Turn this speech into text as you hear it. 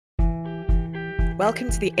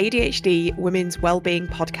Welcome to the ADHD Women's Wellbeing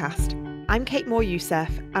Podcast. I'm Kate Moore-Youssef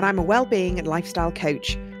and I'm a wellbeing and lifestyle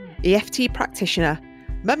coach, EFT practitioner,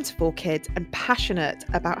 mum to 4 kids and passionate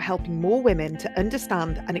about helping more women to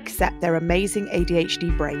understand and accept their amazing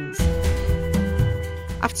ADHD brains.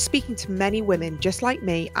 After speaking to many women just like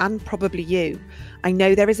me and probably you, I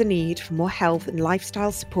know there is a need for more health and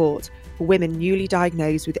lifestyle support for women newly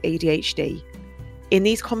diagnosed with ADHD. In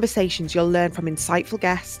these conversations, you'll learn from insightful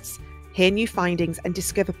guests, hear new findings and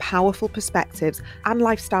discover powerful perspectives and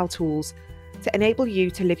lifestyle tools to enable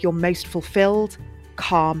you to live your most fulfilled,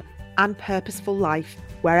 calm and purposeful life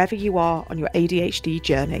wherever you are on your ADHD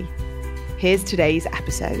journey. Here's today's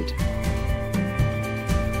episode.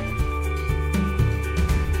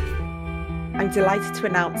 I'm delighted to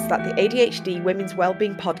announce that the ADHD Women's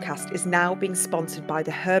Wellbeing Podcast is now being sponsored by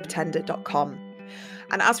theherbtender.com.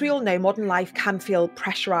 And as we all know, modern life can feel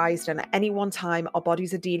pressurised, and at any one time, our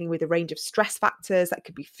bodies are dealing with a range of stress factors that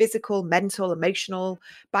could be physical, mental, emotional,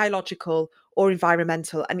 biological, or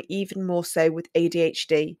environmental, and even more so with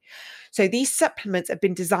ADHD. So these supplements have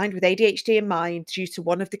been designed with ADHD in mind due to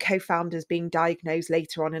one of the co-founders being diagnosed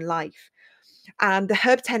later on in life. And the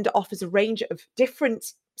Herb Tender offers a range of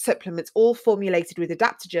different supplements, all formulated with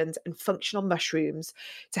adaptogens and functional mushrooms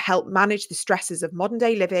to help manage the stresses of modern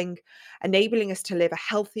day living, enabling us to live a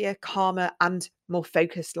healthier, calmer and more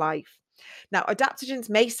focused life. Now, adaptogens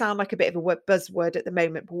may sound like a bit of a buzzword at the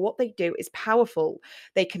moment, but what they do is powerful.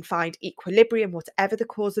 They can find equilibrium, whatever the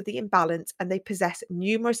cause of the imbalance, and they possess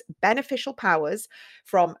numerous beneficial powers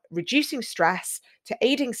from reducing stress to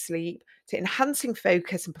aiding sleep to enhancing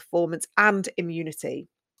focus and performance and immunity.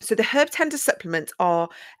 So the Herb Tender supplements are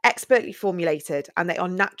expertly formulated and they are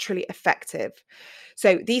naturally effective.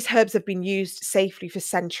 So these herbs have been used safely for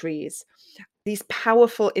centuries. These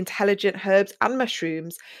powerful, intelligent herbs and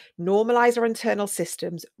mushrooms normalize our internal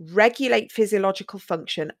systems, regulate physiological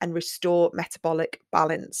function, and restore metabolic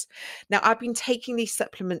balance. Now, I've been taking these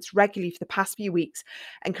supplements regularly for the past few weeks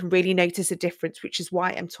and can really notice a difference, which is why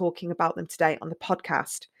I'm talking about them today on the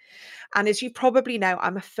podcast. And as you probably know,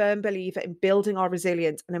 I'm a firm believer in building our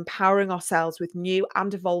resilience and empowering ourselves with new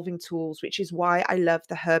and evolving tools, which is why I love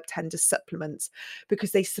the Herb Tender supplements,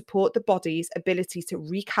 because they support the body's ability to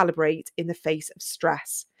recalibrate in the face of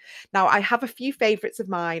stress. Now, I have a few favourites of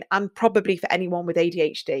mine and probably for anyone with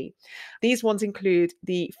ADHD. These ones include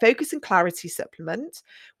the Focus and Clarity supplement,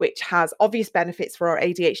 which has obvious benefits for our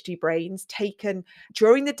ADHD brains taken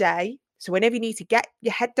during the day. So whenever you need to get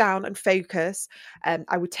your head down and focus,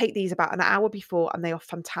 I would take these about an hour before and they are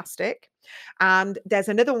fantastic. And there's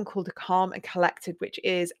another one called the Calm and Collected, which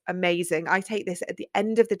is amazing. I take this at the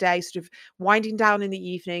end of the day, sort of winding down in the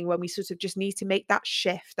evening when we sort of just need to make that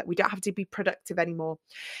shift that we don't have to be productive anymore.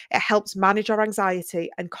 It helps manage our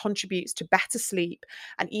anxiety and contributes to better sleep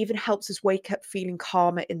and even helps us wake up feeling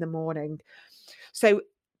calmer in the morning. So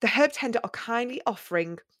the Herb Tender are kindly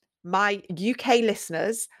offering my UK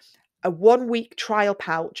listeners a 1-week trial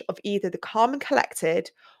pouch of either the Calm and Collected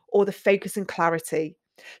or the Focus and Clarity.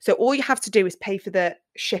 So all you have to do is pay for the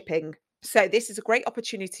shipping. So this is a great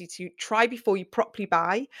opportunity to try before you properly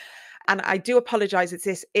buy. And I do apologise as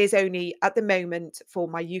this is only at the moment for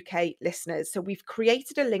my UK listeners. So we've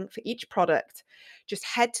created a link for each product. Just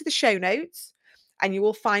head to the show notes and you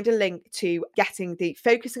will find a link to getting the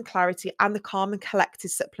Focus and Clarity and the Calm and Collected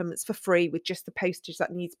supplements for free with just the postage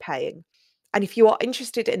that needs paying. And if you are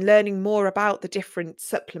interested in learning more about the different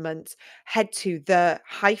supplements, head to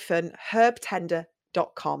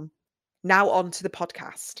the-herbtender.com. Now on to the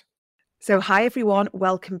podcast. So hi everyone,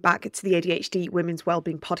 welcome back to the ADHD Women's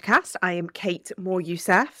Wellbeing Podcast. I am Kate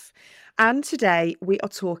Moore-Youssef, and today we are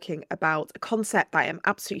talking about a concept that I am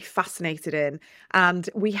absolutely fascinated in. And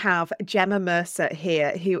we have Gemma Mercer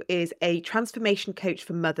here, who is a transformation coach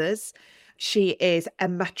for mothers. She is a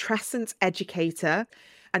matrescence educator,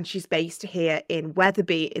 and she's based here in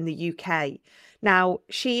Wetherby in the UK. Now,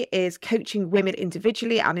 she is coaching women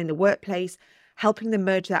individually and in the workplace, helping them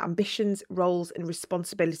merge their ambitions, roles and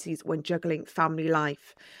responsibilities when juggling family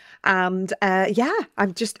life. And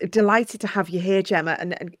I'm just delighted to have you here, Gemma,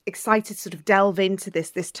 and excited to sort of delve into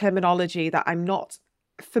this terminology that I'm not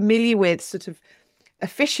familiar with sort of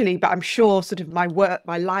officially, but I'm sure sort of my work,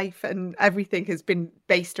 my life and everything has been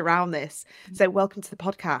based around this. So welcome to the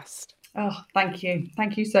podcast. Oh, thank you.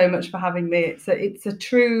 Thank you so much for having me. It's a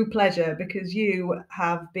true pleasure because you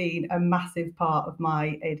have been a massive part of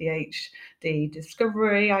my ADHD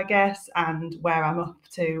discovery, I guess, and where I'm up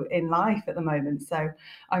to in life at the moment. So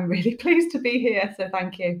I'm really pleased to be here. So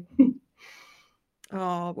thank you.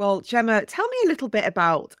 Oh, well, Gemma, tell me a little bit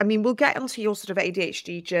about, I mean, we'll get onto your sort of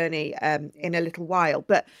ADHD journey in a little while,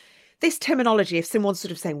 but this terminology, if someone's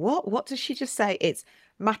sort of saying, what does she just say? It's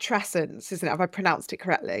matrescence, isn't it? Have I pronounced it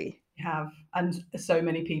correctly? Have, and so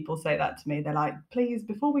many people say that to me. They're like, please,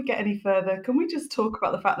 before we get any further, can we just talk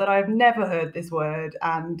about the fact that I've never heard this word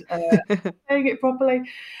and saying it properly?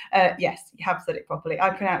 Yes, you have said it properly. I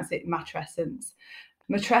pronounce it matrescence.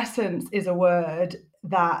 Matrescence is a word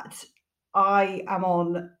that I am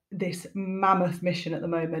on this mammoth mission at the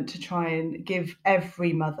moment to try and give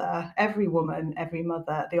every mother, every woman, every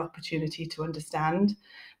mother the opportunity to understand.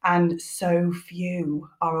 And so few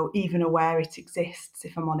are even aware it exists,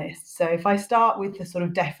 if I'm honest. So if I start with the sort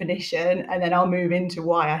of definition and then I'll move into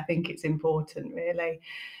why I think it's important, really.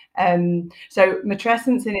 So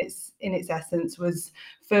matrescence in its essence was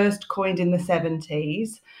first coined in the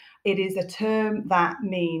 70s. It is a term that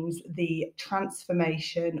means the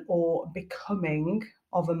transformation or becoming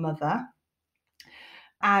of a mother.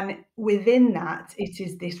 And within that, it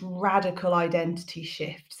is this radical identity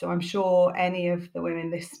shift. So I'm sure any of the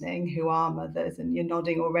women listening who are mothers, and you're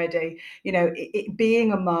nodding already, you know,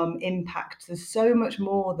 being a mum impacts us so much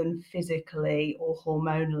more than physically or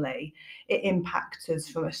hormonally. It impacts us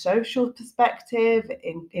from a social perspective,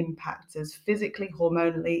 it impacts us physically,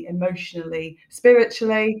 hormonally, emotionally,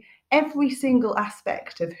 spiritually, every single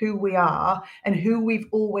aspect of who we are and who we've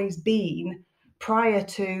always been prior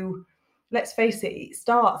to. Let's face it, it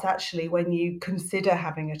starts actually when you consider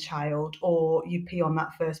having a child or you pee on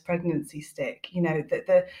that first pregnancy stick. You know, that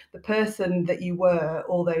the person that you were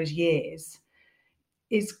all those years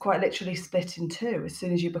is quite literally split in two as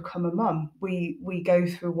soon as you become a mum. We go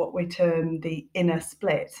through what we term the inner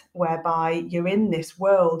split, whereby you're in this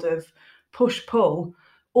world of push-pull,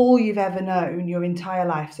 all you've ever known your entire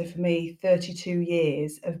life. So for me, 32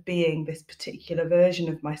 years of being this particular version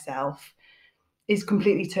of myself is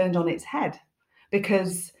completely turned on its head,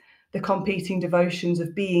 because the competing devotions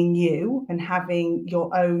of being you and having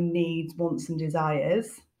your own needs, wants, and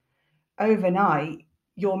desires, overnight,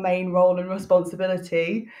 your main role and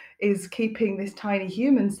responsibility is keeping this tiny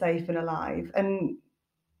human safe and alive. And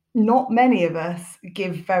not many of us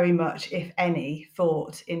give very much, if any,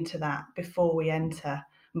 thought into that before we enter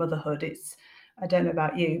motherhood. It's, I don't know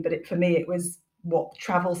about you, but for me, it was, what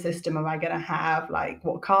travel system am I going to have? Like,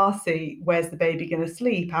 what car seat? Where's the baby going to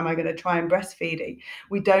sleep? Am I going to try and breastfeed it?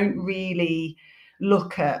 We don't really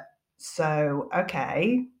look at, so,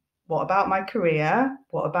 okay, what about my career?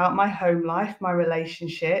 What about my home life, my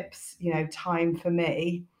relationships? You know, time for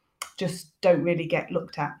me just don't really get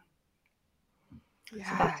looked at.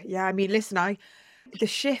 Yeah. I mean, listen, the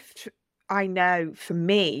shift I know for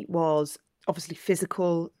me was obviously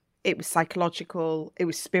physical, it was psychological, it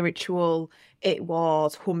was spiritual, it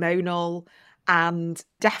was hormonal, and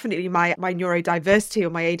definitely my neurodiversity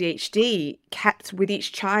or my ADHD kept with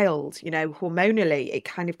each child, you know, hormonally, it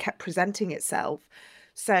kind of kept presenting itself.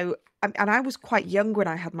 So, and I was quite young when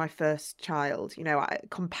I had my first child, you know,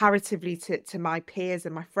 comparatively to my peers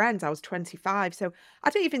and my friends, I was 25. So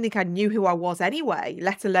I don't even think I knew who I was anyway,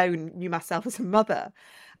 let alone knew myself as a mother.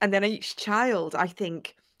 And then each child, I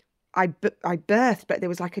think I birthed, but there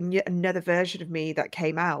was like another version of me that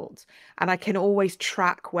came out. And I can always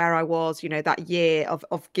track where I was, you know, that year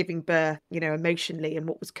of giving birth, you know, emotionally, and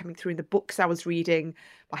what was coming through in the books I was reading,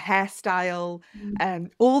 my hairstyle,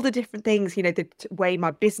 all the different things, you know, the way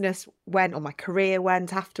my business went or my career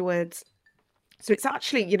went afterwards. So it's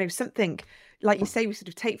actually, you know, something like you say we sort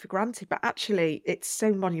of take for granted, but actually it's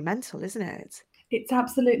so monumental, isn't it? It's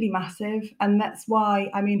absolutely massive. And that's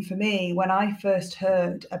why, I mean, for me, when I first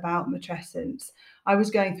heard about matrescence, I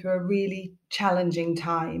was going through a really challenging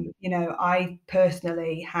time. You know, I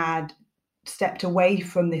personally had stepped away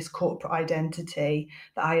from this corporate identity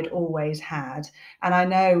that I had always had. And I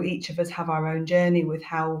know each of us have our own journey with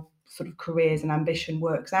how sort of careers and ambition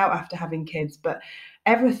works out after having kids, but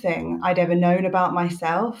everything I'd ever known about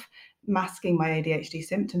myself, masking my ADHD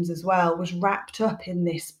symptoms as well, was wrapped up in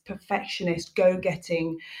this perfectionist,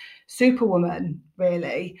 go-getting superwoman,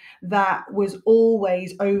 really, that was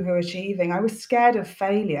always overachieving. I was scared of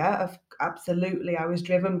failure, of absolutely, I was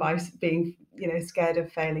driven by being, you know, scared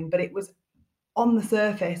of failing, but it was on the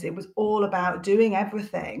surface, it was all about doing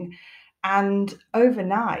everything. And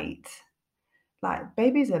overnight, like,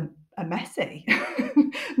 babies are messy,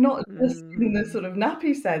 not just in the Mm. sort of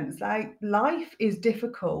nappy sense. Like, life is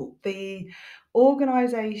difficult. The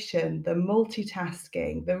organization, the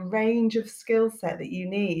multitasking, the range of skill set that you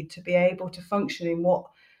need to be able to function in what,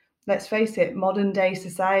 let's face it, modern day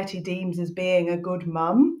society deems as being a good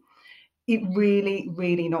mum, it really,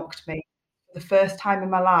 really knocked me. For the first time in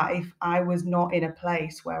my life, I was not in a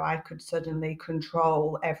place where I could suddenly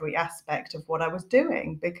control every aspect of what I was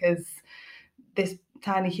doing, because this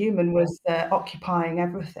tiny human was occupying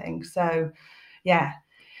everything. So yeah,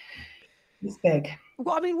 it's big.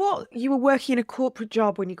 Well, I mean, you were working in a corporate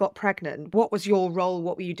job when you got pregnant. What was your role?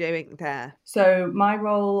 What were you doing there? So my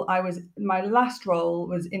last role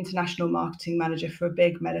was international marketing manager for a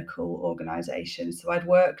big medical organization. So I'd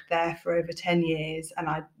worked there for over 10 years and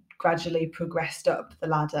I'd gradually progressed up the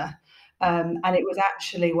ladder. And it was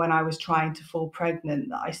actually when I was trying to fall pregnant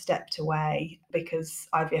that I stepped away because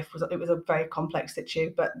it was a very complex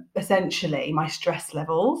issue, but essentially my stress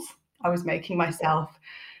levels, I was making myself,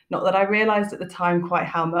 not that I realized at the time quite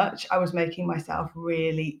how much, I was making myself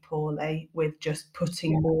really poorly with just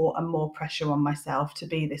putting more and more pressure on myself to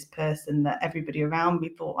be this person that everybody around me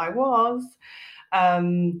thought I was.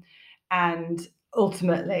 Um, and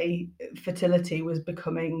ultimately, fertility was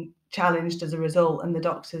becoming challenged as a result. And the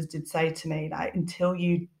doctors did say to me, like, until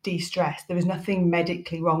you de-stress, there is nothing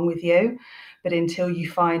medically wrong with you, but until you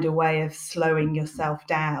find a way of slowing yourself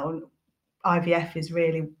down, IVF is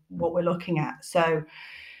really what we're looking at. So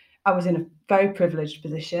I was in a very privileged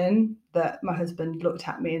position that my husband looked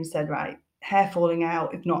at me and said, right, hair falling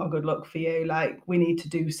out is not a good look for you. Like, we need to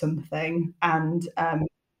do something. And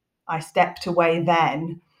I stepped away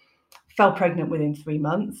then, fell pregnant within 3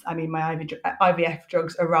 months. I mean, my IVF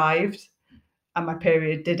drugs arrived and my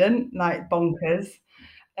period didn't, like bonkers.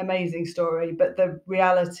 Amazing story. But the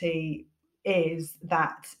reality is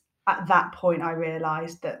that at that point, I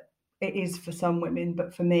realized that it is for some women,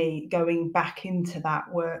 but for me, going back into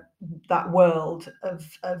that world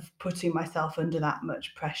of putting myself under that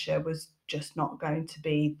much pressure was just not going to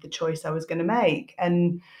be the choice I was going to make.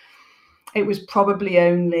 And it was probably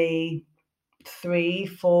only 3,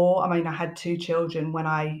 4. I mean, I had 2 children when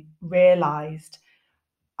I realized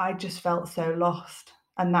I just felt so lost.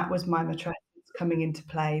 And that was my matrescence coming into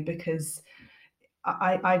play because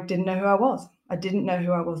I didn't know who I was. I didn't know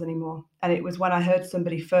who I was anymore. And it was when I heard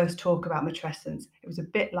somebody first talk about matrescence. It was a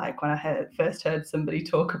bit like when I first heard somebody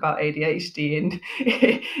talk about ADHD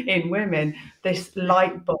in women. This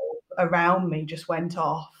light bulb around me just went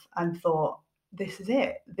off and thought, this is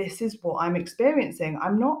it. This is what I'm experiencing.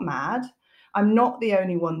 I'm not mad. I'm not the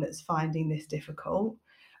only one that's finding this difficult.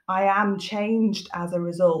 I am changed as a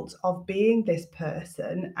result of being this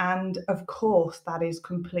person. And of course, that is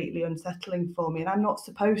completely unsettling for me. And I'm not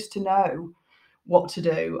supposed to know what to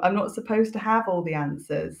do. I'm not supposed to have all the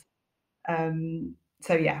answers.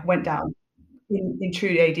 So yeah, went down in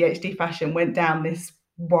true ADHD fashion, went down this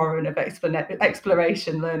warren of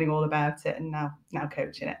exploration, learning all about it, and now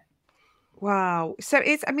coaching it. Wow. So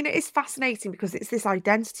I mean, it is fascinating because it's this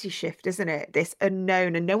identity shift, isn't it? This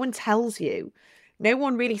unknown, and no one tells you. No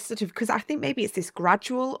one really sort of, because I think maybe it's this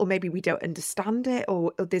gradual, or maybe we don't understand it,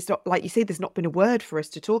 or there's not, like you say, there's not been a word for us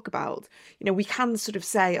to talk about. We can sort of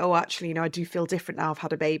say, oh, actually, I do feel different now I've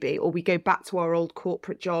had a baby, or we go back to our old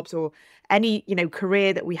corporate jobs or any,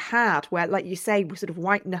 career that we had where, like you say, we're sort of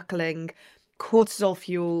white knuckling, cortisol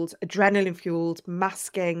fueled, adrenaline fueled,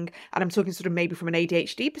 masking. And I'm talking sort of maybe from an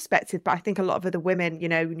ADHD perspective, but I think a lot of other women,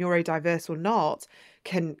 neurodiverse or not,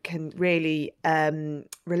 can really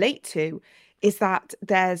relate to, is that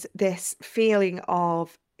there's this feeling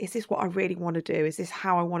of, is this what I really want to do? Is this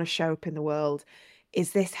how I want to show up in the world?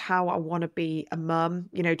 Is this how I want to be a mum?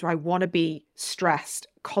 Do I want to be stressed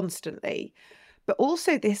constantly? But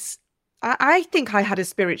also this, I think I had a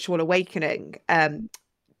spiritual awakening.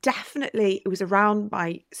 Definitely, it was around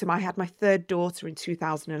I had my third daughter in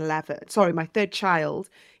 2011. Sorry, my third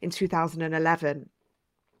child in 2011.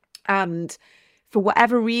 And for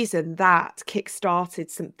whatever reason, that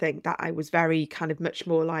kick-started something that I was very kind of much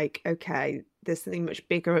more like, okay, there's something much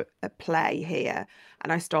bigger at play here.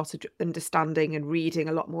 And I started understanding and reading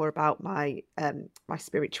a lot more about my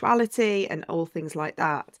spirituality and all things like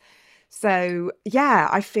that. So yeah,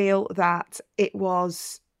 I feel that it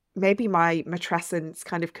was maybe my matrescence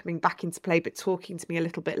kind of coming back into play, but talking to me a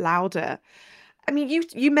little bit louder. I mean,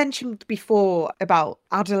 you mentioned before about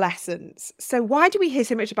adolescence. So why do we hear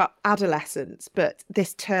so much about adolescence, but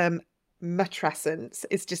this term matrescence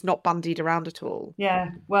is just not bandied around at all? Yeah,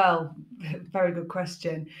 well, very good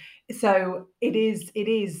question. So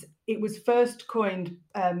it was first coined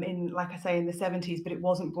in, like I say, in the 70s, but it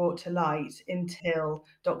wasn't brought to light until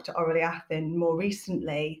Dr. Aurelie Athin more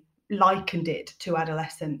recently likened it to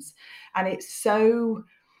adolescence. And it's so,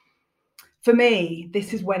 for me,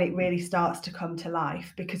 this is when it really starts to come to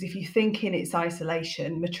life, because if you think in its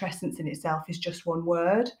isolation, matrescence in itself is just one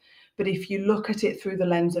word. But if you look at it through the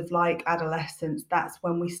lens of like adolescence, that's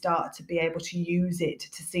when we start to be able to use it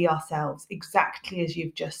to see ourselves exactly as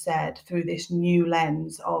you've just said, through this new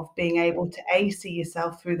lens of being able to see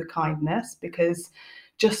yourself through the kindness, because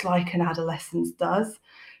just like an adolescence does,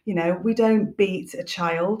 You know, we don't beat a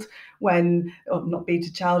child or not beat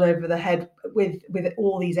a child over the head with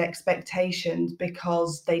all these expectations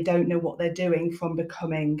because they don't know what they're doing from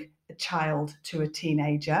becoming a child to a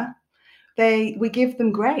teenager. We give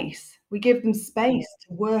them grace. We give them space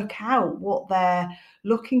to work out what they're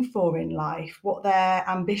looking for in life, what their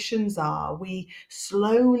ambitions are. We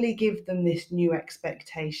slowly give them this new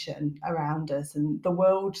expectation around us, and the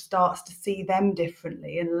world starts to see them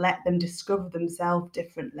differently and let them discover themselves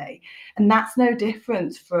differently. And that's no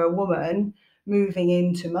different for a woman moving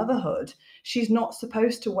into motherhood. She's not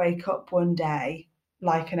supposed to wake up one day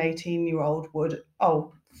like an 18-year-old would,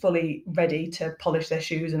 fully ready to polish their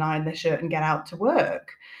shoes and iron their shirt and get out to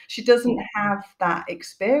work. She doesn't have that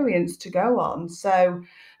experience to go on. So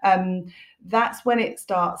that's when it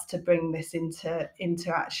starts to bring this into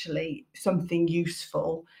actually something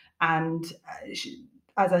useful. And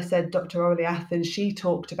as I said, Dr. Orly Athens, she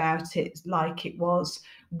talked about it like it was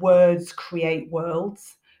words create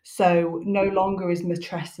worlds. So no longer is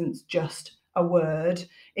matrescence just a word.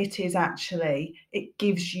 It is actually, it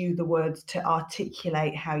gives you the words to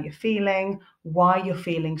articulate how you're feeling, why you're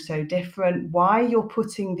feeling so different, why you're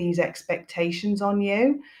putting these expectations on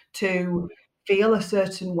you to feel a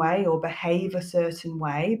certain way or behave a certain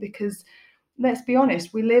way. Because let's be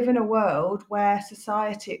honest, we live in a world where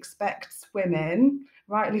society expects women,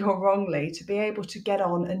 rightly or wrongly, to be able to get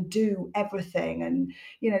on and do everything. And,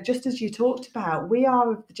 you know, just as you talked about, we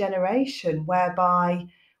are of the generation whereby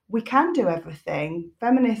we can do everything.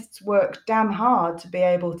 Feminists work damn hard to be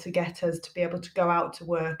able to get us to be able to go out to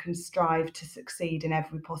work and strive to succeed in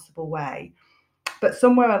every possible way. But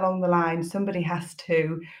somewhere along the line, somebody has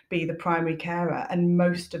to be the primary carer, and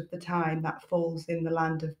most of the time that falls in the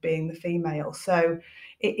land of being the female. So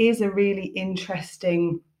it is a really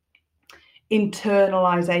interesting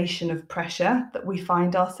internalization of pressure that we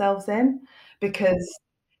find ourselves in, because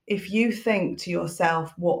if you think to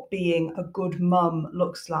yourself what being a good mum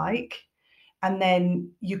looks like, and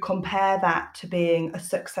then you compare that to being a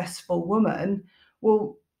successful woman,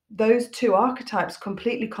 well, those two archetypes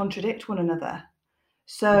completely contradict one another.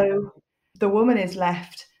 So the woman is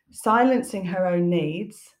left silencing her own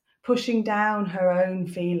needs, pushing down her own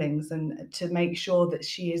feelings, and to make sure that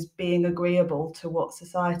she is being agreeable to what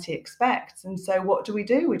society expects. And so what do?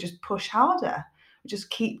 We just push harder. We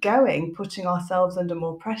just keep going, putting ourselves under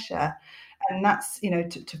more pressure. And that's, you know,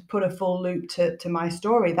 to put a full loop to my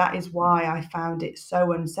story, that is why I found it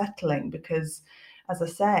so unsettling, because as I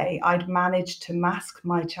say, I'd managed to mask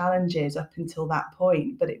my challenges up until that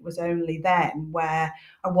point, but it was only then where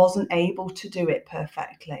I wasn't able to do it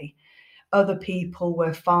perfectly. Other people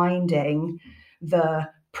were finding the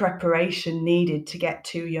preparation needed to get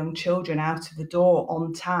two young children out of the door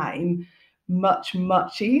on time much,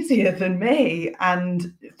 much easier than me,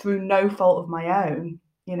 and through no fault of my own.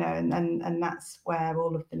 You know, and that's where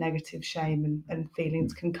all of the negative shame and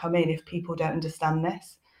feelings can come in if people don't understand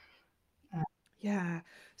this. Yeah.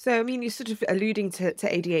 So, I mean, you're sort of alluding to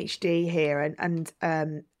ADHD here, and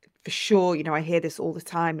for sure, you know, I hear this all the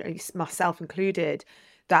time, myself included,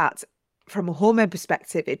 that from a hormone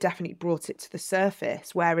perspective, it definitely brought it to the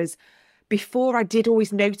surface. Whereas before, I did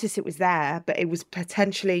always notice it was there, but it was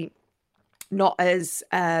potentially not as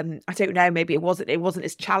I don't know, maybe it wasn't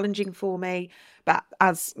as challenging for me. But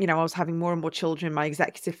as you know, I was having more and more children, my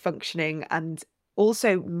executive functioning, and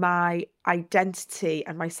also my identity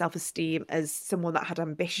and my self-esteem as someone that had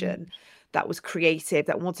ambition, that was creative,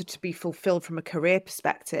 that wanted to be fulfilled from a career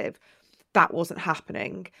perspective, that wasn't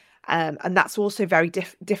happening. And that's also very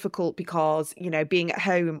difficult because, you know, being at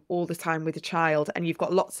home all the time with a child, and you've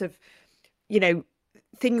got lots of, you know,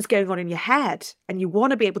 things going on in your head, and you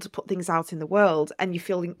want to be able to put things out in the world, and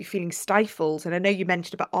you're feeling stifled. And I know you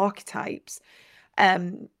mentioned about archetypes.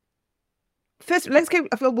 First, let's go.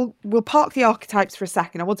 We'll park the archetypes for a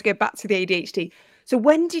second. I want to go back to the ADHD. So,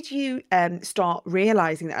 when did you start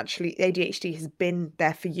realizing that actually ADHD has been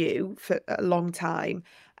there for you for a long time?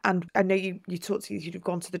 And I know you talked you've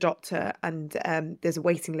gone to the doctor, and there's a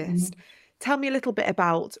waiting list. Tell me a little bit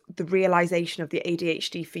about the realization of the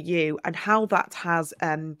ADHD for you, and how that has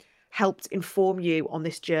helped inform you on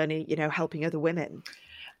this journey, you know, helping other women.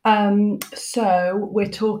 So we're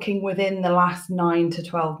talking within the last 9 to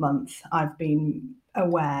 12 months, I've been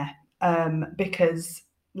aware, because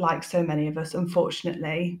like so many of us,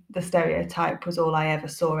 unfortunately, the stereotype was all I ever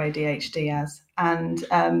saw ADHD as. And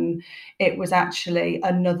it was actually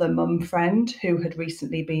another mum friend who had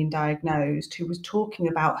recently been diagnosed, who was talking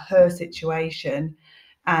about her situation.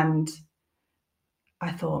 And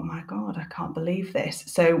I thought, my God, I can't believe this.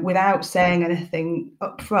 So without saying anything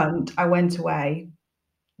up front, I went away,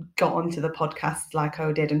 got onto the podcast like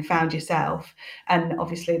I did and found yourself. And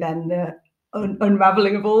obviously then the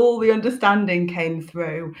unraveling of all the understanding came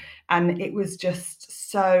through, and it was just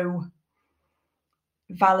so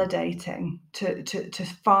validating to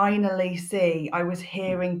finally see. I was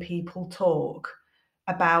hearing people talk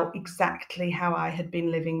about exactly how I had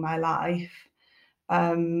been living my life,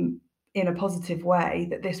 in a positive way,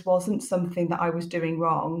 that this wasn't something that I was doing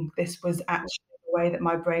wrong. This was actually the way that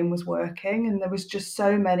my brain was working. And there was just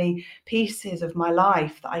so many pieces of my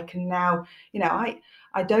life that I can now,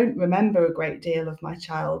 I don't remember a great deal of my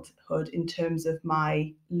childhood in terms of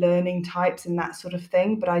my learning types and that sort of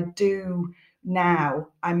thing, but I do now.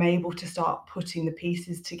 I'm able to start putting the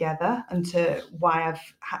pieces together and to why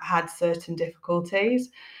I've had certain difficulties.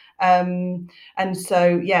 And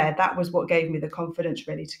so, yeah, that was what gave me the confidence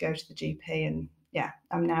really to go to the GP. And yeah,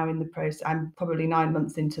 I'm now in the process. I'm probably 9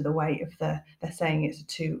 months into the wait of they're saying it's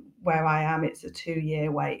where I am, it's a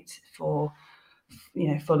 2-year wait for,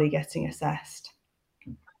 fully getting assessed.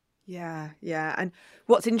 Yeah. And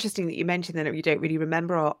what's interesting that you mentioned that you don't really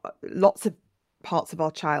remember lots of parts of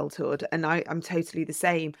our childhood, and I'm totally the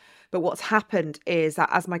same. But what's happened is that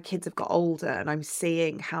as my kids have got older and I'm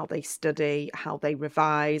seeing how they study, how they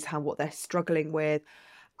revise, what they're struggling with,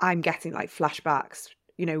 I'm getting like flashbacks.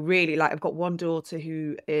 Really, like I've got one daughter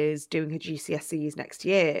who is doing her GCSEs next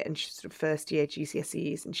year, and she's sort of first year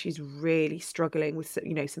GCSEs, and she's really struggling with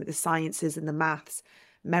some of the sciences and the maths,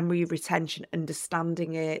 memory retention,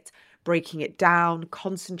 understanding it, breaking it down,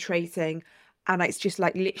 concentrating. And it's just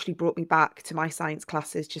like literally brought me back to my science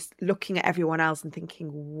classes, just looking at everyone else and thinking,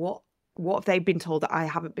 what have they been told that I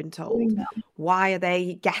haven't been told? Why are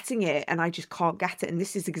they getting it and I just can't get it? And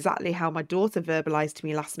this is exactly how my daughter verbalized to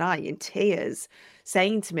me last night in tears,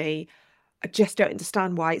 saying to me, I just don't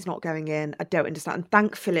understand why it's not going in. I don't understand. And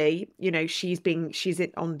thankfully, she's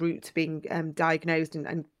en route to being diagnosed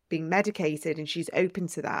and being medicated, and she's open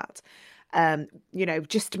to that.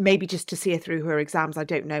 Just to see her through her exams. I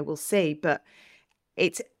don't know. We'll see. But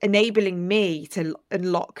it's enabling me to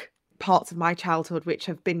unlock parts of my childhood which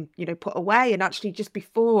have been, put away. And actually, just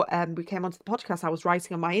before we came onto the podcast, I was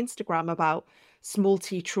writing on my Instagram about small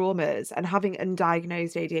t traumas and having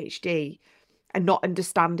undiagnosed ADHD and not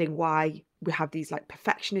understanding why we have these like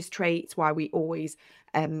perfectionist traits, why we always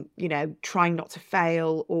trying not to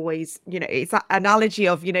fail, always, it's that analogy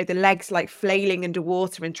of, the legs like flailing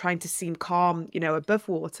underwater and trying to seem calm, above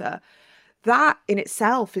water. That in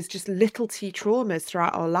itself is just little t traumas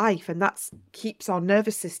throughout our life, and that keeps our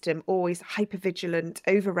nervous system always hypervigilant,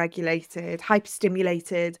 overregulated,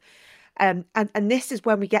 hyperstimulated. And this is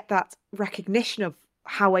when we get that recognition of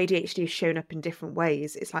how ADHD is shown up in different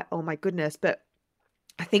ways. It's like, oh my goodness. But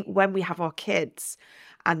I think when we have our kids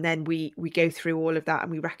and then we go through all of that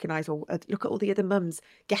and we recognize, oh, look at all the other mums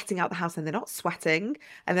getting out the house and they're not sweating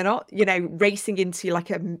and they're not, racing into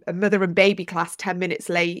like a mother and baby class 10 minutes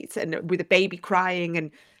late and with a baby crying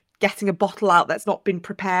and getting a bottle out that's not been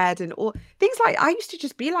prepared and all things. Like I used to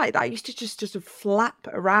just be like that. I used to just sort of flap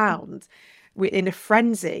around in a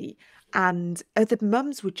frenzy, and other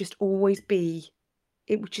mums would just always be,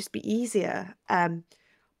 it would just be easier.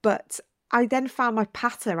 But I then found my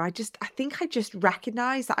pattern. I think I just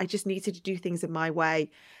recognized that I just needed to do things in my way.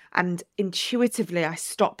 And intuitively, I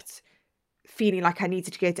stopped feeling like I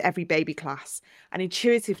needed to go to every baby class. And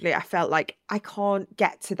intuitively, I felt like I can't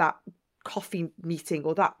get to that coffee meeting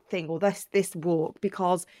or that thing or this walk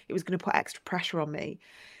because it was going to put extra pressure on me.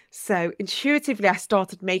 So intuitively, I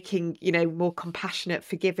started making, more compassionate,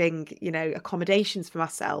 forgiving, accommodations for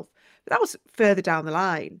myself. But that was further down the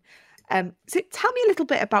line. So tell me a little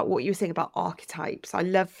bit about what you were saying about archetypes. I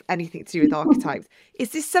love anything to do with archetypes.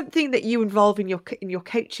 Is this something that you involve in your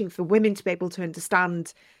coaching for women to be able to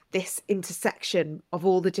understand this intersection of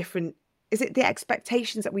all the different, is it the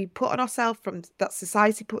expectations that we put on ourselves from that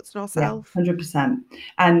society puts on ourselves? Yeah, 100%.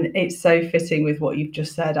 And it's so fitting with what you've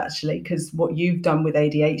just said, actually, because what you've done with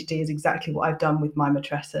ADHD is exactly what I've done with my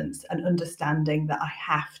matrescence, and understanding that I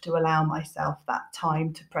have to allow myself that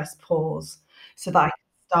time to press pause so that I can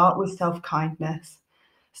start with self-kindness.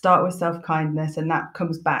 And that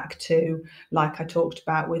comes back to, like I talked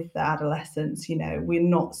about with the adolescents, we're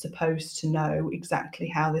not supposed to know exactly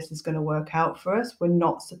how this is going to work out for us. We're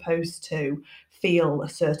not supposed to feel a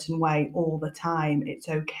certain way all the time. It's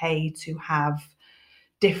okay to have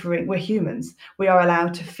we're humans. We are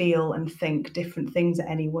allowed to feel and think different things at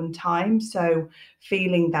any one time. So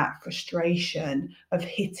feeling that frustration of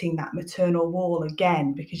hitting that maternal wall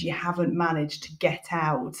again because you haven't managed to get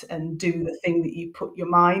out and do the thing that you put your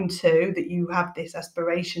mind to, that you have this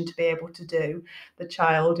aspiration to be able to do. The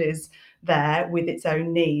child is there with its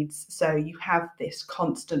own needs. So you have this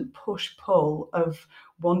constant push-pull of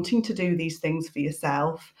wanting to do these things for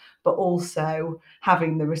yourself, but also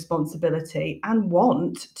having the responsibility and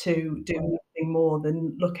want to do nothing more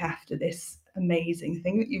than look after this amazing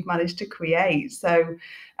thing that you've managed to create. So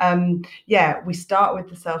we start with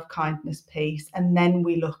the self-kindness piece, and then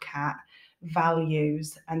we look at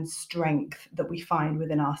values and strength that we find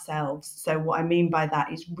within ourselves. So what I mean by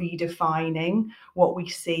that is redefining what we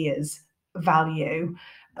see as value.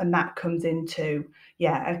 And that comes into,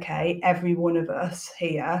 every one of us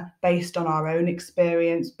here, based on our own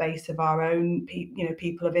experience, based of our own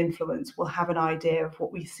people of influence, will have an idea of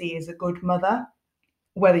what we see as a good mother.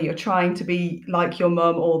 Whether you're trying to be like your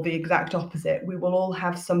mum or the exact opposite, we will all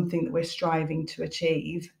have something that we're striving to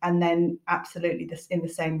achieve. And then absolutely this, in the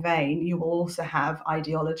same vein, you will also have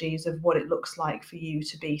ideologies of what it looks like for you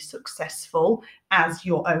to be successful as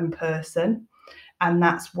your own person. And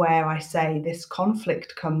that's where I say this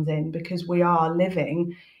conflict comes in, because we are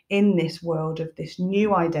living in this world of this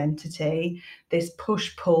new identity, this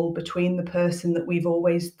push-pull between the person that we've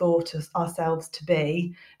always thought ourselves to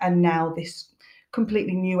be, and now this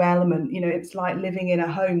completely new element. It's like living in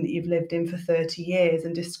a home that you've lived in for 30 years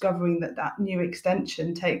and discovering that new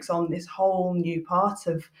extension takes on this whole new part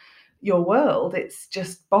of your world. It's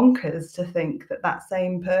just bonkers to think that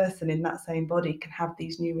same person in that same body can have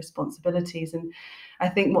these new responsibilities. And I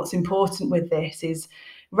think what's important with this is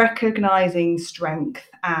recognizing strength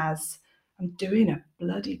as, I'm doing a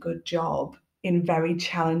bloody good job in very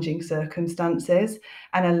challenging circumstances,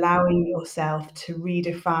 and allowing yourself to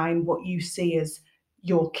redefine what you see as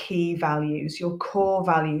your key values, your core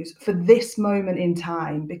values for this moment in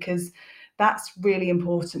time, because that's really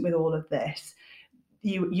important with all of this.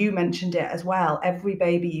 You mentioned it as well. Every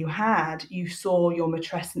baby you had, you saw your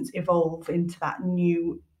matrescence evolve into that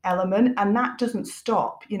new element, and that doesn't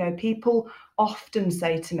stop. People often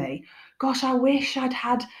say to me, gosh, I wish I'd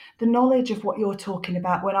had the knowledge of what you're talking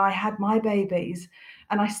about when I had my babies.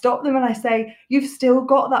 And I stop them and I say, you've still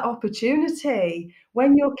got that opportunity.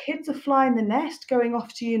 When your kids are flying the nest, going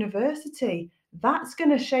off to university, that's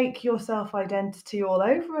going to shake your self-identity all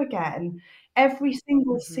over again. Every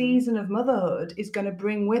single season of motherhood is going to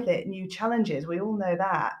bring with it new challenges. We all know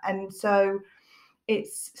that. And so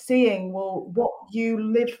it's seeing, well, what you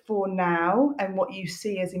live for now and what you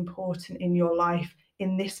see as important in your life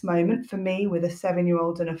in this moment. For me, with a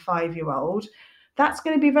 7-year-old and a 5-year-old, that's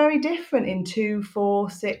going to be very different in 2, 4,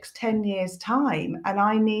 6, 10 years time. And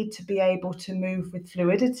I need to be able to move with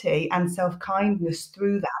fluidity and self-kindness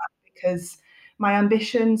through that, because my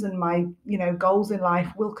ambitions and my goals in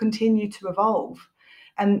life will continue to evolve.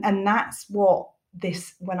 And that's what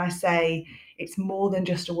this, when I say it's more than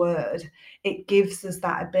just a word, it gives us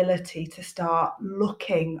that ability to start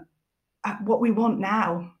looking at what we want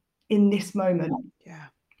now in this moment.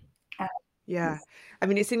 Yeah. I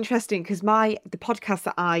mean, it's interesting because the podcast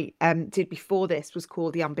that I did before this was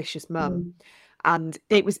called The Ambitious Mum. And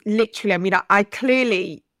it was literally, I mean, I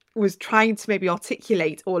clearly was trying to maybe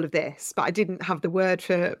articulate all of this, but I didn't have the word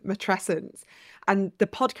for matrescence. And the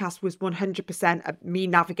podcast was 100% me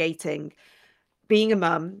navigating being a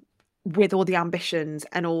mum with all the ambitions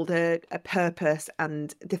and all the purpose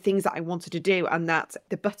and the things that I wanted to do, and that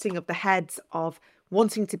the butting of the heads of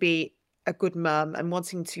wanting to be a good mum and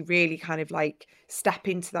wanting to really kind of like step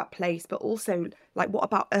into that place, but also like, what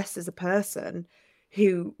about us as a person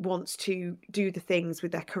who wants to do the things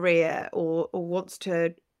with their career or wants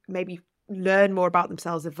to maybe learn more about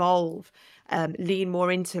themselves, evolve, lean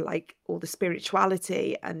more into like all the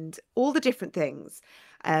spirituality and all the different things.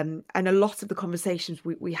 And a lot of the conversations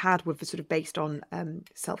we had were sort of based on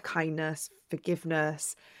self-kindness,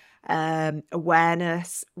 forgiveness,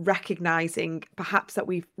 awareness, recognizing perhaps that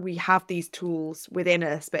we have these tools within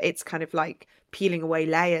us, but it's kind of like peeling away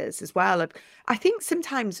layers as well. I think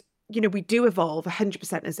sometimes, we do evolve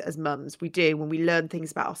 100% as mums. We do, when we learn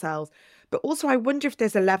things about ourselves. But also I wonder if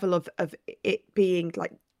there's a level of it being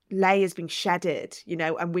like layers being shedded,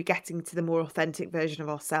 and we're getting to the more authentic version of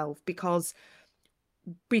ourselves. Because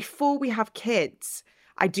before we have kids,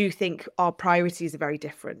 I do think our priorities are very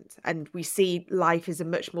different, and we see life as a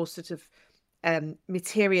much more sort of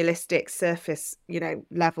materialistic surface,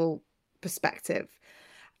 level perspective.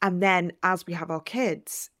 And then as we have our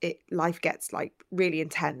kids, life gets like really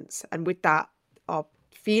intense, and with that, our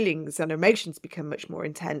feelings and emotions become much more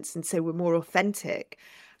intense, and so we're more authentic.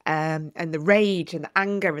 And the rage and the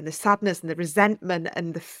anger and the sadness and the resentment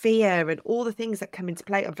and the fear and all the things that come into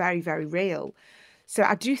play are very, very real. So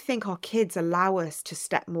I do think our kids allow us to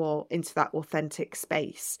step more into that authentic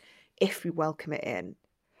space if we welcome it in,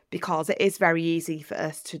 because it is very easy for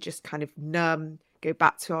us to just kind of numb, go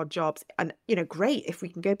back to our jobs. And, great if we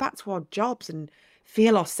can go back to our jobs and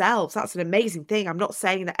feel ourselves. That's an amazing thing. I'm not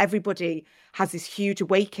saying that everybody has this huge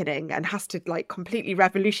awakening and has to like completely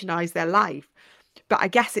revolutionize their life. But I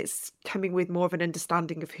guess it's coming with more of an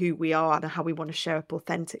understanding of who we are and how we want to show up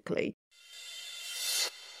authentically.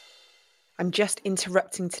 I'm just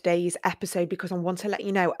interrupting today's episode because I want to let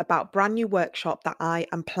you know about a brand new workshop that I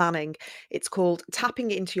am planning. It's called Tapping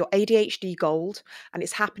Into Your ADHD Gold, and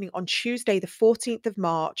it's happening on Tuesday, the 14th of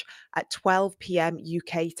March at 12 p.m.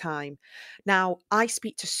 UK time. Now, I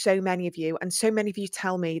speak to so many of you, and so many of you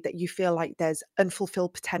tell me that you feel like there's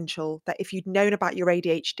unfulfilled potential, that if you'd known about your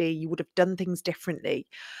ADHD, you would have done things differently.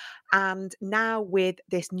 And now with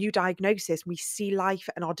this new diagnosis, we see life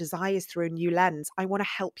and our desires through a new lens. I want to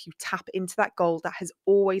help you tap into that gold that has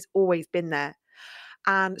always, always been there.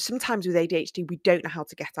 And sometimes with ADHD, we don't know how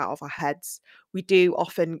to get out of our heads. We do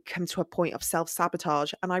often come to a point of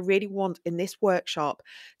self-sabotage. And I really want in this workshop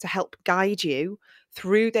to help guide you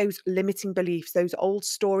through those limiting beliefs, those old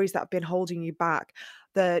stories that have been holding you back,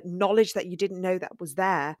 the knowledge that you didn't know that was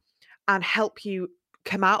there, and help you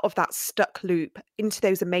come out of that stuck loop into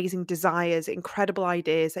those amazing desires, incredible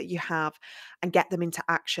ideas that you have, and get them into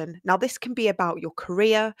action. Now, this can be about your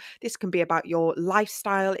career, this can be about your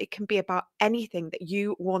lifestyle, it can be about anything that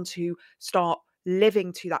you want to start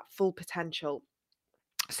living to that full potential.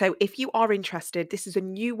 So if you are interested, this is a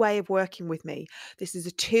new way of working with me. This is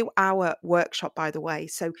a 2-hour workshop, by the way.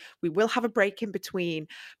 So we will have a break in between,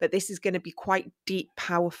 but this is going to be quite deep,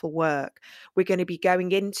 powerful work. We're going to be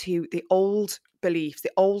going into the old beliefs,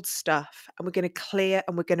 the old stuff, and we're going to clear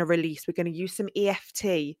and we're going to release. We're going to use some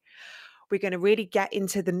EFT. We're going to really get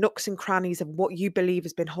into the nooks and crannies of what you believe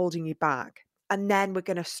has been holding you back. And then we're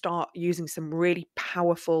going to start using some really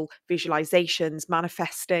powerful visualizations,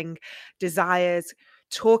 manifesting desires,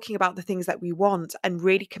 talking about the things that we want, and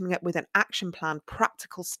really coming up with an action plan,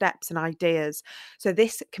 practical steps and ideas. So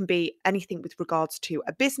this can be anything with regards to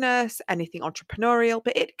a business, anything entrepreneurial,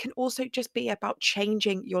 but it can also just be about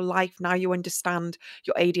changing your life now you understand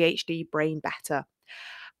your ADHD brain better.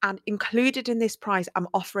 And included in this price, I'm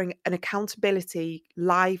offering an accountability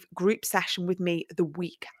live group session with me the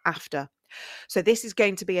week after. So this is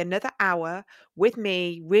going to be another hour with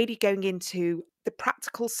me, really going into the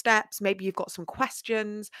practical steps. Maybe you've got some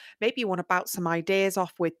questions, maybe you want to bounce some ideas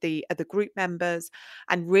off with the other group members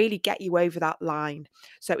and really get you over that line.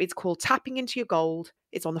 So it's called Tapping Into Your Gold.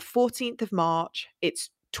 It's on the 14th of March. It's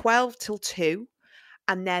 12 till 2.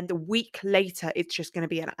 And then the week later, it's just going to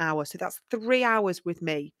be an hour. So that's 3 hours with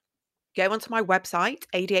me. Go onto my website,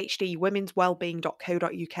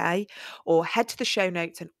 adhdwomenswellbeing.co.uk, or head to the show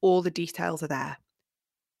notes and all the details are there.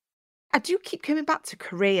 I do keep coming back to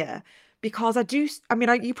career because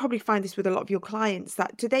you probably find this with a lot of your clients,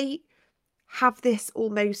 that do they have this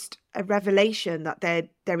almost a revelation that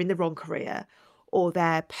they're in the wrong career, or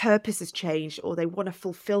their purpose has changed, or they want to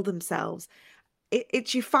fulfill themselves? Do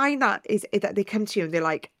you find that that they come to you and they're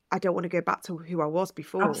like, I don't want to go back to who I was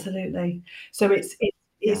before? Absolutely. So it's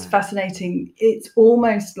Yeah. fascinating. It's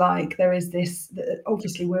almost like there is this,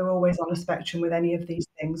 obviously we're always on a spectrum with any of these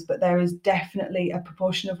things, but there is definitely a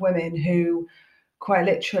proportion of women who quite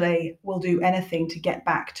literally will do anything to get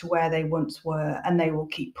back to where they once were, and they will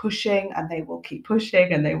keep pushing and they will keep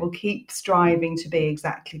pushing and they will keep striving to be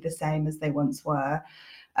exactly the same as they once were.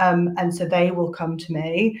 And so they will come to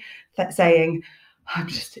me saying,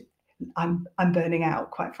 I'm burning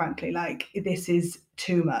out, quite frankly. Like, this is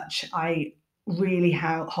too much. I really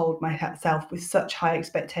hold myself with such high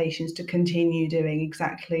expectations to continue doing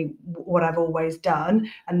exactly what I've always done.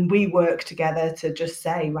 And we work together to just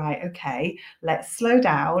say, right, okay, let's slow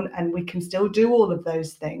down, and we can still do all of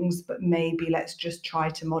those things, but maybe let's just try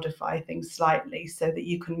to modify things slightly so that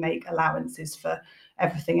you can make allowances for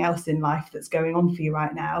everything else in life that's going on for you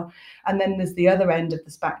right now. And then there's the other end of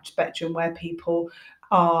the spectrum where people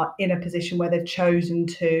are in a position where they've chosen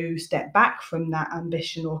to step back from that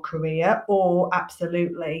ambition or career, or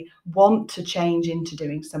absolutely want to change into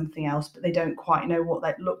doing something else, but they don't quite know what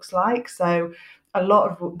that looks like. So a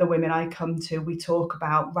lot of the women I come to, we talk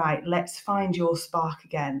about, right, let's find your spark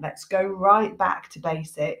again. Let's go right back to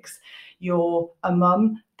basics. You're a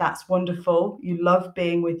mum, that's wonderful. You love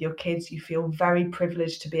being with your kids. You feel very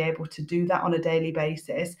privileged to be able to do that on a daily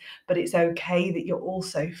basis. But it's okay that you're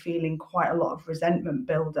also feeling quite a lot of resentment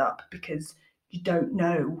build up because you don't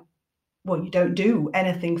know, well, you don't do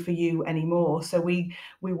anything for you anymore. So we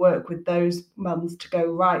work with those mums to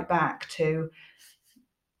go right back to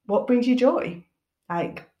what brings you joy.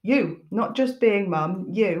 Like, you, not just being mum,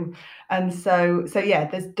 you. And so yeah,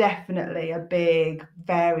 there's definitely a big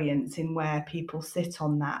variance in where people sit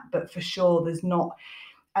on that, but for sure there's not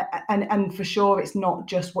and for sure, it's not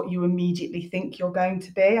just what you immediately think you're going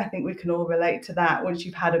to be. I think we can all relate to that. Once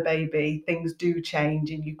you've had a baby, things do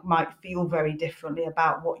change, and you might feel very differently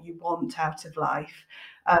about what you want out of life.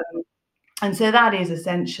 And so that is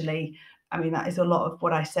essentially, I mean, that is a lot of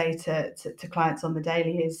what I say to clients on the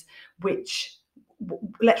daily is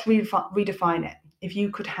let's redefine it. If you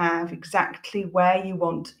could have exactly where you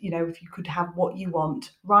want, if you could have what you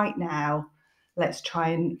want right now, let's try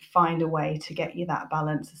and find a way to get you that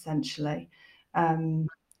balance, essentially. It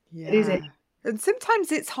is it. And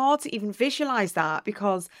sometimes it's hard to even visualize that,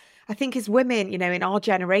 because I think as women, in our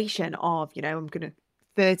generation of, I'm going to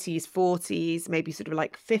 30s, 40s, maybe sort of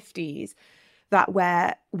like 50s, that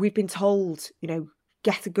where we've been told,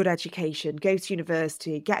 get a good education, go to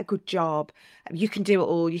university, get a good job, you can do it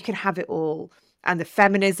all, you can have it all, and the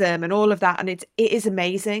feminism and all of that. And it is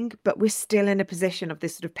amazing, but we're still in a position of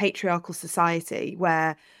this sort of patriarchal society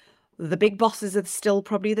where the big bosses are still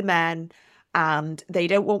probably the men, and they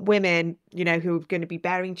don't want women, who are going to be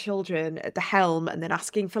bearing children at the helm and then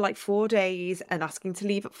asking for like 4 days and asking to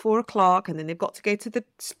leave at 4 o'clock, and then they've got to go to the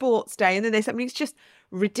sports day, and then there's something. It's just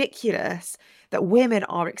ridiculous that women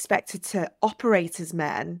are expected to operate as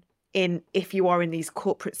men if you are in these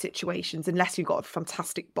corporate situations, unless you've got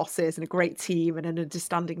fantastic bosses and a great team and an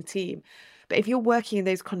understanding team. But if you're working in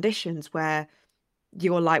those conditions where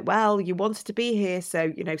you're like, well, you wanted to be here,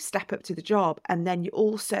 so, step up to the job. And then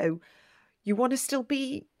you want to still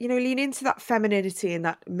be, lean into that femininity and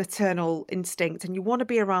that maternal instinct, and you want to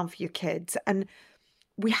be around for your kids. And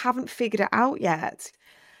we haven't figured it out yet.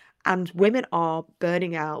 And women are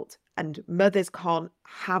burning out, and mothers can't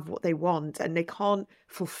have what they want, and they can't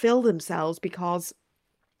fulfill themselves because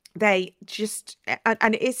they just,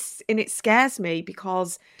 and it scares me,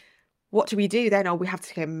 because what do we do then? Oh, we have to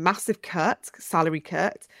take a massive salary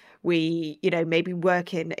cut. We, maybe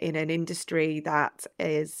work in an industry that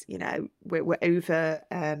is, we're over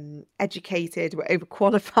educated, we're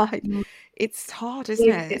overqualified. It's hard, isn't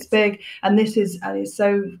it? It's big, and it's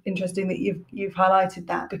so interesting that you've highlighted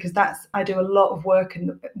that, because I do a lot of work in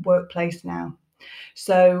the workplace now.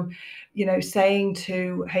 So, saying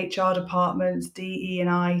to HR departments,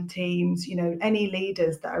 DE&I teams, any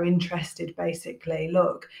leaders that are interested, basically,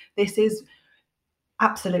 look, this is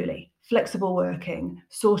absolutely flexible working,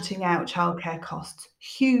 sorting out childcare costs,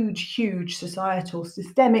 huge societal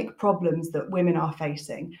systemic problems that women are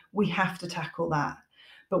facing. We have to tackle that.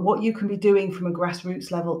 But what you can be doing from a grassroots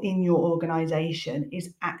level in your organization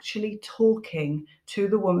is actually talking to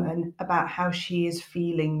the woman about how she is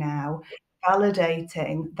feeling now,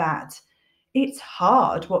 validating that it's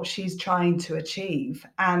hard what she's trying to achieve,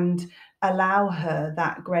 and allow her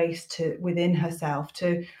that grace within herself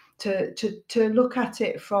to look at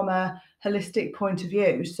it from a holistic point of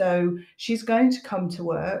view. So she's going to come to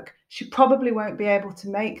work. She probably won't be able to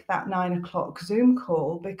make that 9 o'clock Zoom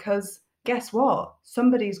call, because guess what?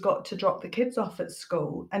 Somebody's got to drop the kids off at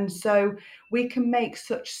school. And so we can make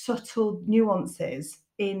such subtle nuances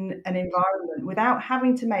in an environment without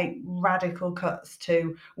having to make radical cuts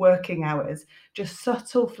to working hours, just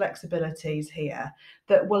subtle flexibilities here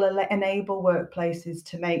that will enable workplaces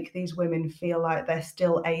to make these women feel like they're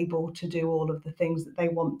still able to do all of the things that they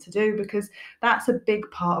want to do. Because that's a big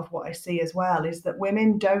part of what I see as well, is that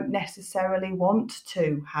women don't necessarily want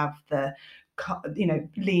to have the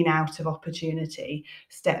lean out of opportunity,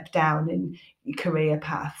 step down in career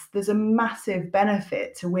paths. There's a massive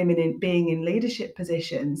benefit to women in being in leadership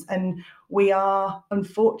positions, and we are,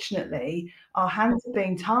 unfortunately, our hands are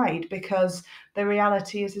being tied, because the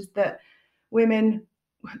reality is that women,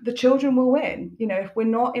 the children will win. If we're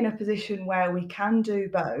not in a position where we can do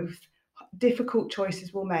both, difficult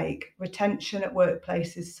choices will make, retention at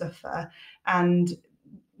workplaces suffer, and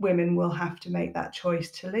women will have to make that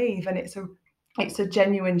choice to leave. And it's a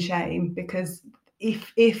genuine shame, because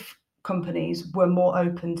if companies were more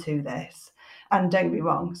open to this, and don't get me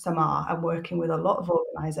wrong, some are, I'm working with a lot of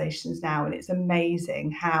organizations now, and it's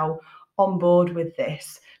amazing how on board with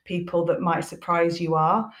this people that might surprise you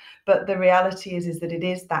are. But the reality is that it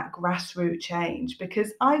is that grassroots change,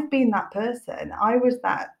 because I've been that person. I was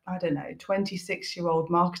that, 26-year-old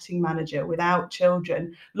marketing manager without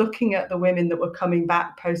children, looking at the women that were coming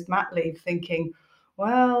back post mat leave, thinking,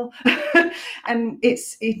 well, and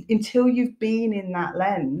until you've been in that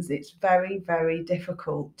lens, it's very, very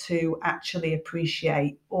difficult to actually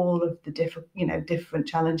appreciate all of the different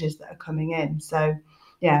challenges that are coming in. So,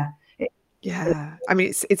 yeah. Yeah, I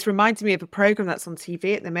mean, it's reminding me of a program that's on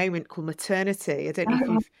TV at the moment called Maternity. I don't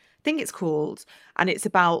know if I think it's called, and it's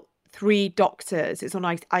about three doctors. It's on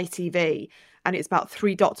ITV, and it's about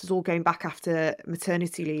three doctors all going back after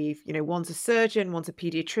maternity leave. One's a surgeon, one's a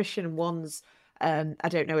pediatrician, and one's I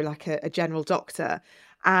don't know, like a general doctor.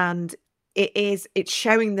 And it's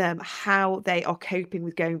showing them how they are coping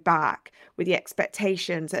with going back, with the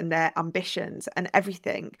expectations and their ambitions and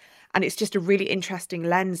everything. And it's just a really interesting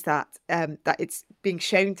lens that that it's being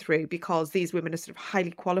shown through, because these women are sort of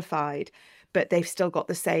highly qualified, but they've still got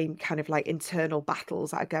the same kind of like internal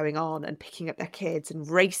battles that are going on, and picking up their kids and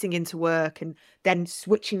racing into work and then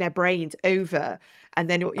switching their brains over. And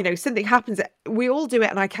then, you know, something happens. We all do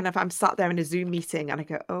it. And I'm sat there in a Zoom meeting and I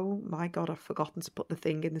go, oh my God, I've forgotten to put the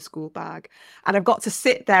thing in the school bag. And I've got to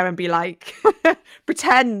sit there and be like,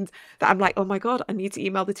 pretend that I'm like, oh my God, I need to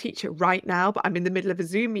email the teacher right now, but I'm in the middle of a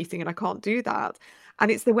Zoom meeting and I can't do that. And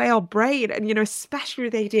it's the way our brain, and, you know, especially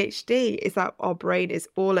with ADHD, is that our brain is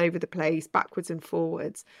all over the place, backwards and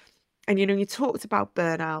forwards. And, you know, you talked about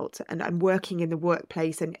burnout and working in the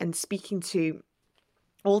workplace and speaking to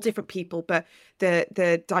all different people, but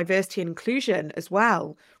the diversity and inclusion as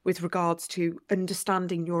well, with regards to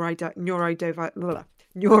understanding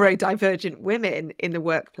neurodivergent women in the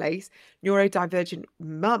workplace, neurodivergent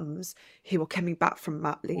mums who are coming back from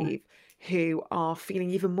mat leave, who are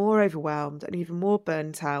feeling even more overwhelmed and even more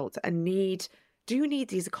burnt out, and do need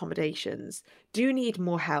these accommodations, do need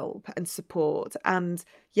more help and support. And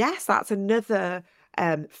yes, that's another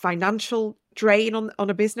financial drain on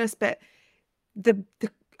a business, but the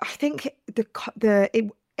I think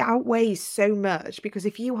it outweighs so much, because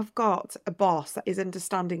if you have got a boss that is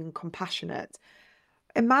understanding and compassionate,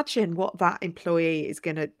 imagine what that employee is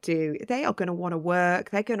going to do. They are going to want to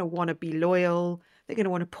work. They're going to want to be loyal. They're going to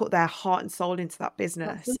want to put their heart and soul into that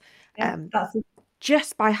business. That's it.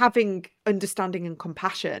 Just by having understanding and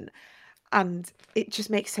compassion. And it just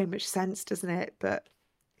makes so much sense, doesn't it? But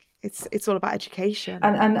it's all about education.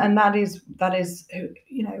 And that is,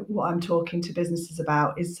 you know, what I'm talking to businesses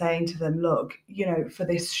about, is saying to them, look, you know, for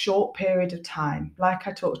this short period of time, like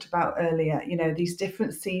I talked about earlier, you know, these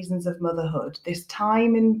different seasons of motherhood, this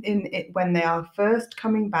time in it when they are first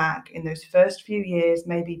coming back, in those first few years,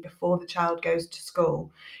 maybe before the child goes to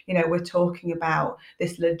school, you know, we're talking about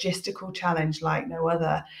this logistical challenge like no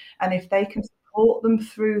other. And if they can support them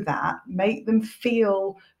through that, make them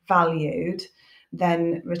feel valued,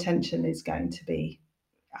 then retention is going to be,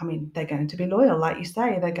 I mean, they're going to be loyal, like you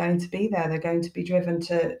say, they're going to be there, they're going to be driven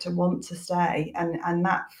to want to stay. And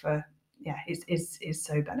that is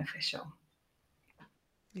so beneficial.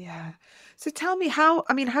 Yeah. So tell me how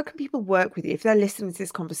can people work with you if they're listening to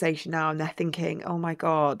this conversation now and they're thinking, oh my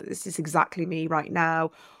God, this is exactly me right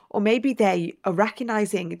now. Or maybe they are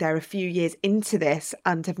recognizing they're a few years into this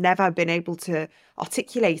and have never been able to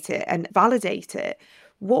articulate it and validate it.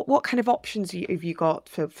 What kind of options have you got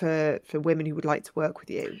for women who would like to work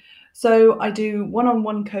with you? So I do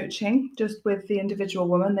one-on-one coaching just with the individual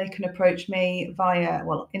woman. They can approach me via,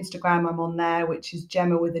 well, Instagram, I'm on there, which is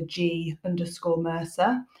Gemma with a G _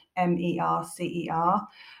 Mercer, MERCER.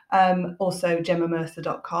 Also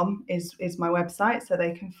gemmamercer.com is my website, so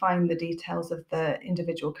they can find the details of the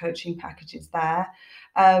individual coaching packages there.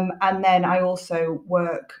 And then I also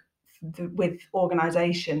work with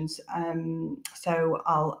organizations, so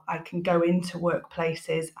I can go into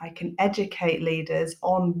workplaces, I can educate leaders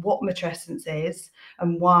on what matrescence is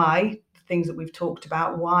and why, things that we've talked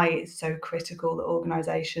about, why it's so critical that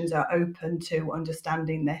organizations are open to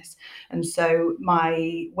understanding this. And so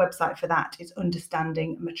my website for that is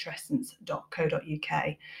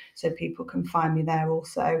understandingmatrescence.co.uk, so people can find me there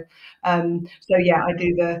also. So yeah, I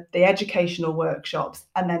do the educational workshops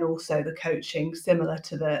and then also the coaching, similar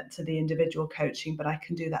to the individual coaching, but I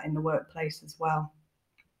can do that in the workplace as well.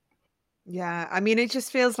 Yeah, I mean, it just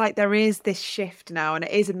feels like there is this shift now, and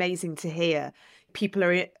it is amazing to hear people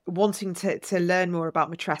are wanting to learn more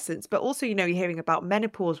about matrescence, but also, you know, you're hearing about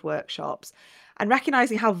menopause workshops and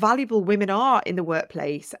recognizing how valuable women are in the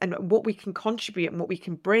workplace and what we can contribute and what we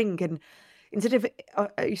can bring. And instead of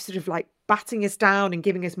sort of like batting us down and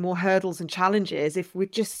giving us more hurdles and challenges, if we're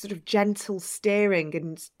just sort of gentle steering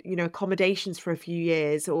and, you know, accommodations for a few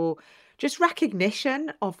years, or just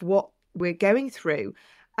recognition of what we're going through.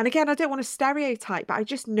 And again, I don't want to stereotype, but I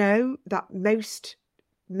just know that most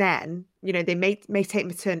men, you know, they may take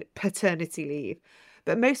paternity leave,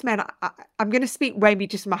 but most men, I'm going to speak maybe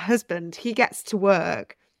just my husband, he gets to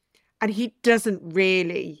work and he doesn't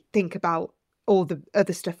really think about all the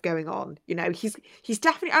other stuff going on. You know, he's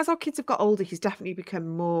definitely, as our kids have got older, he's definitely become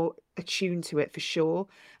more attuned to it for sure.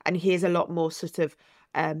 And he is a lot more sort of,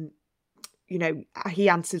 you know, he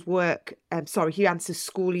answers he answers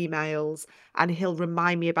school emails, and he'll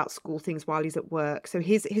remind me about school things while he's at work. So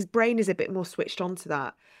his brain is a bit more switched on to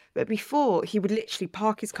that. But before, he would literally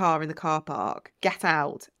park his car in the car park, get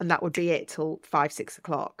out, and that would be it till 5, 6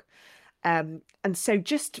 o'clock. And so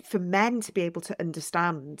just for men to be able to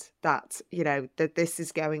understand that, that this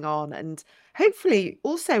is going on, and hopefully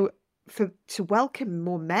also to welcome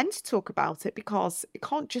more men to talk about it, because it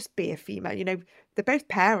can't just be a female, they're both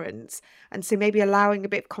parents. And so maybe allowing a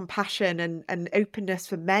bit of compassion and openness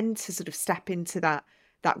for men to sort of step into that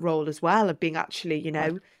role as well, of being actually,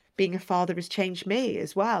 being a father has changed me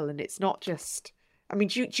as well. And it's not just, I mean,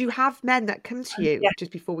 do you have men that come to you,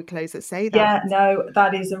 just before we close, that say that? Yeah, no,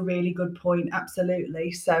 that is a really good point.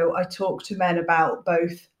 Absolutely. So I talk to men about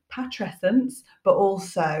both matrescence, but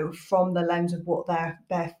also from the lens of what their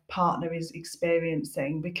partner is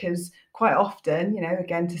experiencing, because quite often,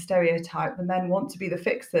 again, to stereotype, the men want to be the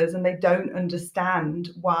fixers and they don't understand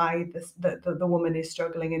why the woman is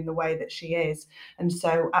struggling in the way that she is. And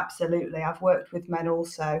so absolutely, I've worked with men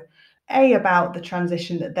also about the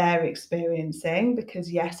transition that they're experiencing,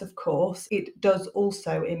 because yes, of course, it does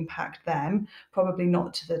also impact them, probably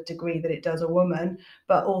not to the degree that it does a woman,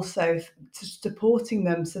 but also supporting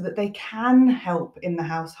them so that they can help in the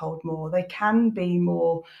household more. They can be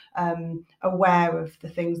more aware of the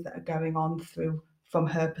things that are going on from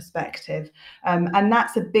her perspective. And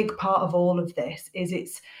that's a big part of all of this, is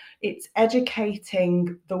it's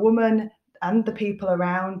educating the woman and the people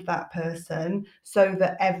around that person, so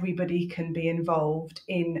that everybody can be involved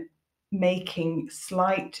in making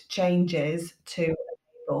slight changes to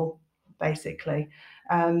enable, basically,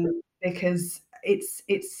 because it's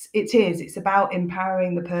about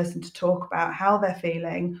empowering the person to talk about how they're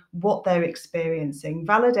feeling, what they're experiencing,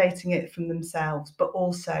 validating it from themselves, but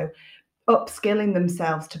also upskilling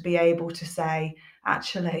themselves to be able to say,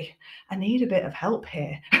 actually, I need a bit of help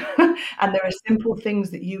here. And there are simple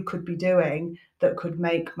things that you could be doing that could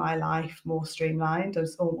make my life more streamlined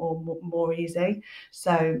or more easy.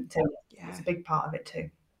 So it's a big part of it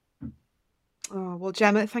too. Oh, well,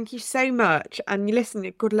 Gemma, thank you so much. And listen,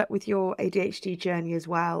 good luck with your ADHD journey as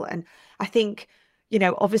well. And I think,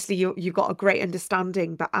 obviously you've got a great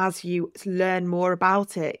understanding, but as you learn more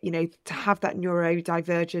about it, to have that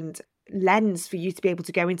neurodivergent lens for you to be able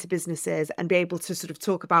to go into businesses and be able to sort of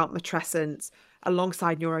talk about matrescence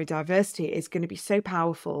alongside neurodiversity is going to be so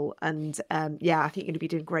powerful. And I think you're going to be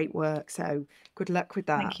doing great work. So good luck with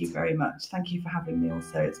that. Thank you very much. Thank you for having me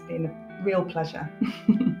also. It's been a real pleasure.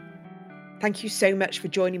 Thank you so much for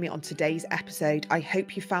joining me on today's episode. I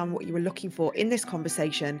hope you found what you were looking for in this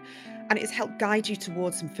conversation, and it's helped guide you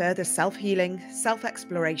towards some further self-healing,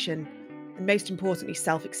 self-exploration, and most importantly,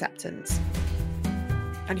 self-acceptance.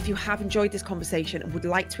 And if you have enjoyed this conversation and would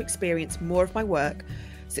like to experience more of my work,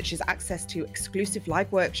 such as access to exclusive live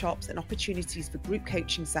workshops and opportunities for group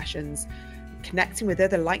coaching sessions, connecting with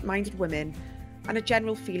other like-minded women, and a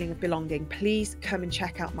general feeling of belonging, please come and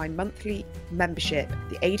check out my monthly membership,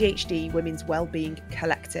 the ADHD Women's Wellbeing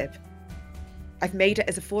Collective. I've made it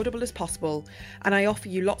as affordable as possible, and I offer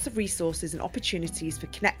you lots of resources and opportunities for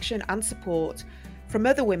connection and support from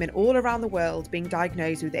other women all around the world being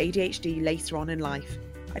diagnosed with ADHD later on in life.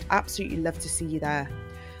 I'd absolutely love to see you there.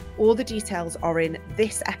 All the details are in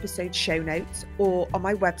this episode's show notes or on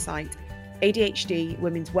my website,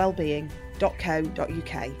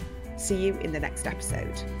 adhdwomenswellbeing.co.uk. See you in the next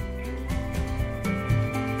episode.